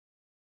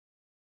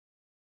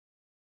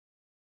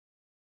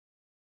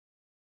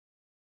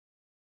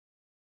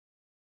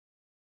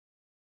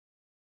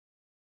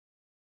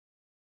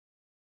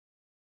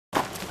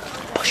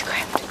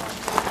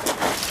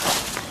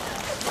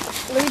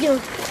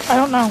I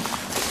don't know.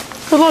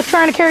 Good luck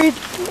trying to carry it.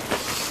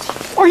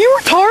 Are you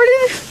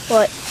retarded?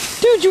 What?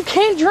 Dude, you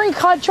can't drink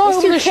hot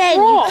chocolate with a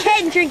straw. You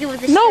can drink it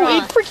with a straw. No,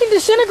 it freaking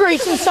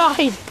disintegrates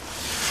inside.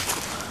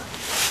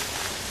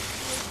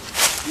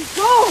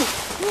 Go!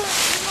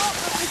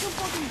 I can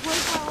fucking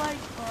break my leg,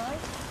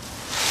 alright?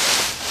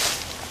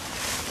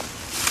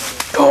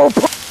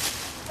 Go!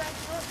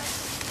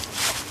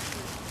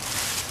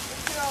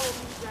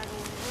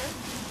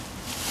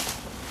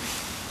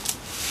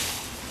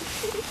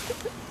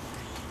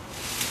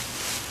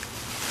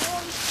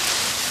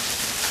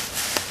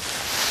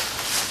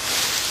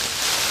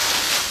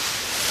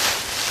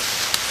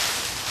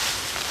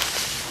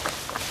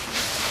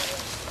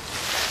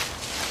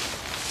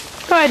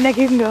 Go ahead, Nick,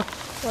 you can go.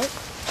 What?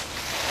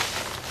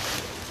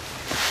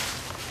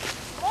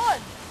 Come on.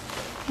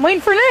 I'm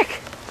waiting for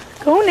Nick.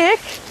 Go, Nick.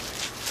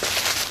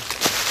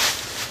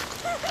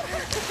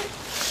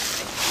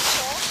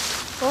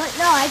 What?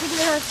 No, I think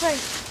it was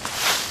first.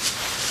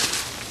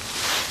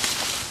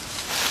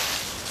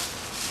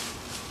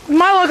 With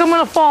my luck, I'm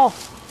gonna fall.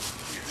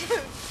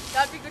 Dude,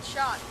 that'd be a good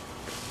shot.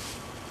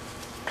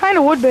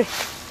 Kinda would be.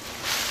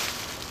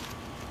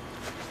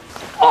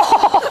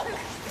 Oh!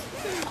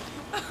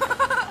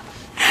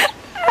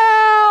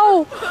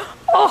 Ow!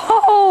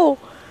 Oh!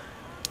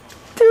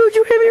 Dude,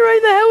 you hit me right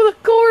in the head with a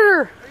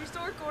quarter. Are you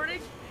still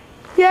recording?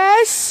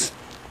 Yes.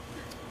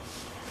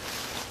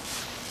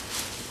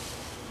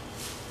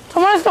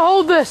 Someone has to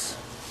hold this.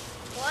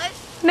 What?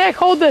 Nick,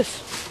 hold this.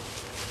 I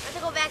have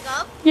to go back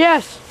up?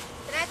 Yes.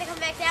 Then I have to come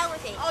back down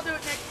with it. I'll do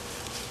it, Nick.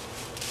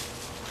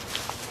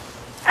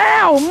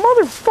 Ow,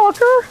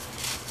 motherfucker!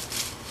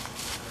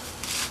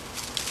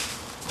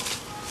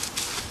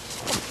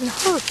 Fucking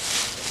hurts.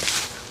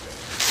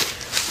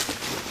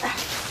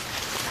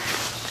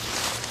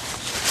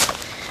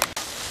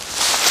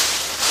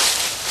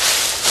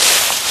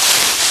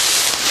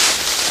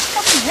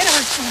 Fucking head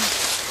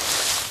hurts.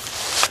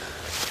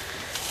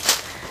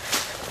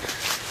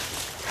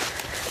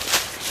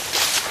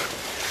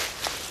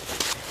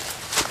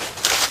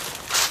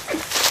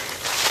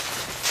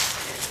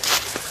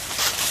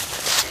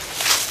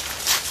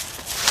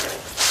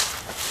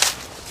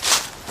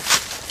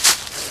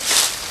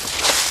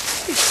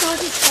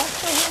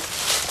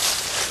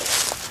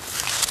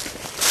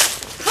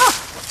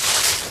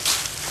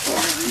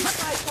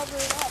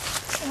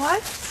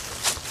 What?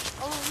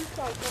 Oh, you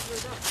gotta cover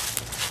it up.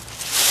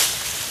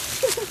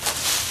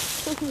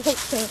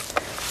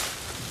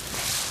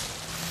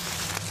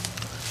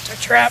 A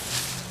trap.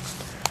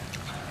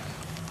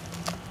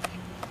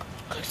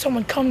 Looks like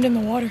someone cummed in the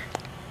water.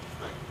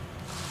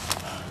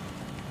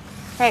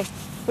 Hey,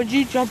 would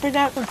you jump in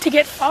that? To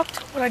get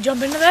fucked? Would I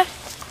jump into that?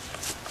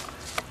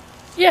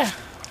 Yeah.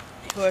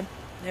 You would.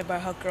 If I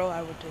hug girl,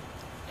 I would too.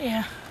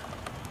 Yeah.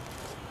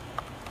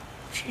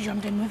 She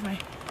jumped in with me.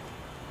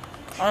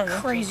 I don't know.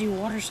 Crazy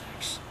water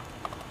sex.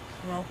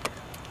 No.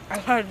 I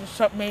tried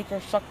to make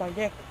her suck my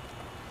dick.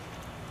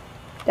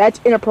 That's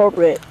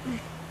inappropriate.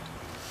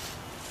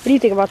 What do you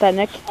think about that,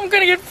 Nick? I'm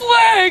gonna get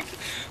flagged!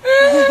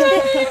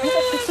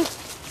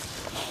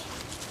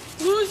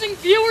 Losing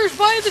viewers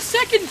by the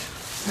second.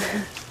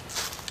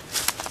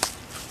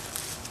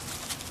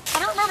 I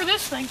don't remember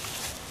this thing.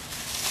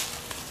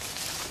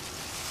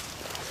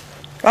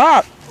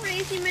 Stop!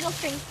 Raise your middle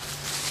finger.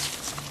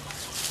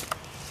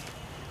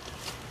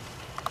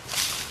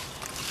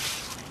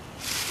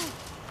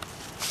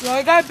 Yo,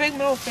 I got a big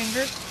middle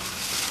finger.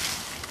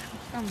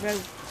 I'm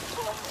ready.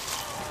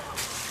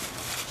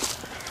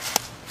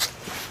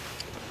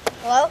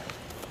 Hello?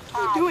 What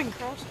are you doing,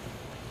 Cross?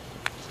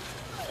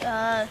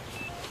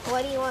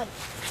 What do you want?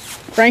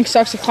 Frank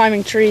sucks at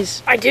climbing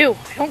trees. I do.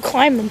 I don't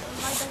climb them.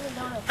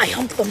 I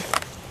hump them.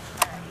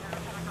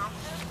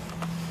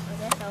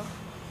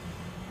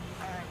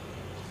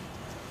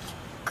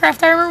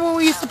 Kraft, I remember when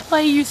we used to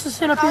play, you used to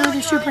sit up here with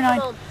your Super 9.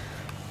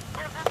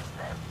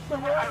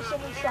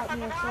 Someone shot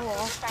me in the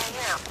wall.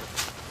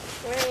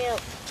 Where are you?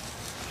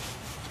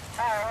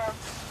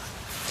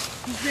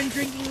 He's been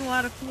drinking a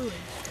lot of fluid.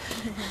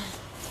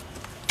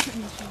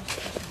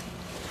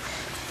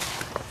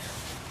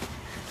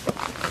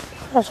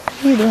 What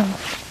are you doing?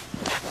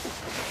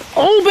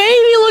 Oh,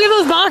 baby, look at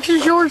those boxer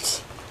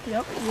shorts.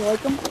 Yep, you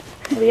like them?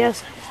 Oh,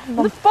 yes.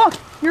 What the fuck?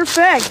 You're a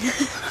fag.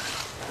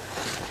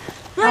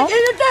 Right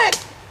in the deck!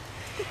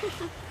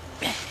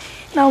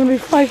 Now I'm gonna be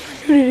fighting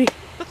for nudity.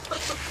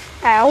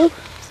 Ow. I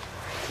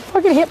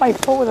fucking hit my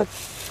foot with a...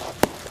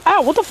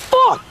 Ow, what the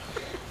fuck?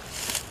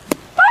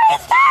 What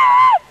is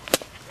that?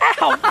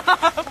 Ow.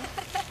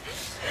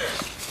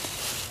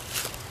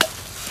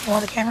 You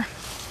want the camera?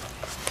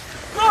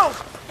 No!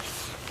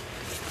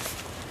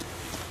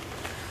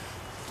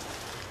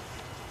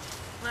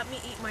 Let me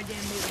eat my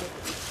damn noodle.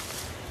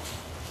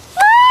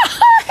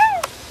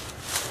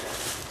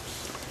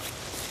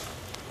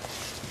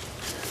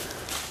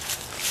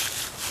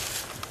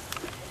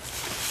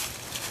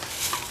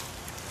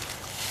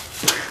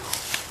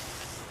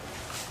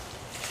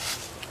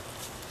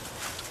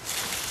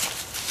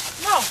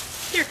 No!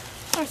 Here,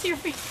 let me see your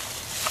feet.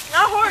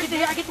 Not hard, I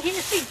get to hit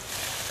your feet.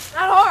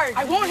 not hard.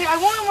 I want him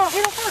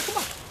hit him first, come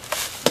on.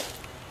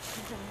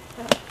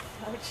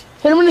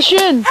 Hit him in the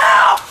shin.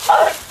 Ow!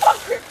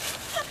 Motherfucker!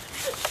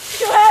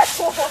 You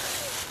asshole!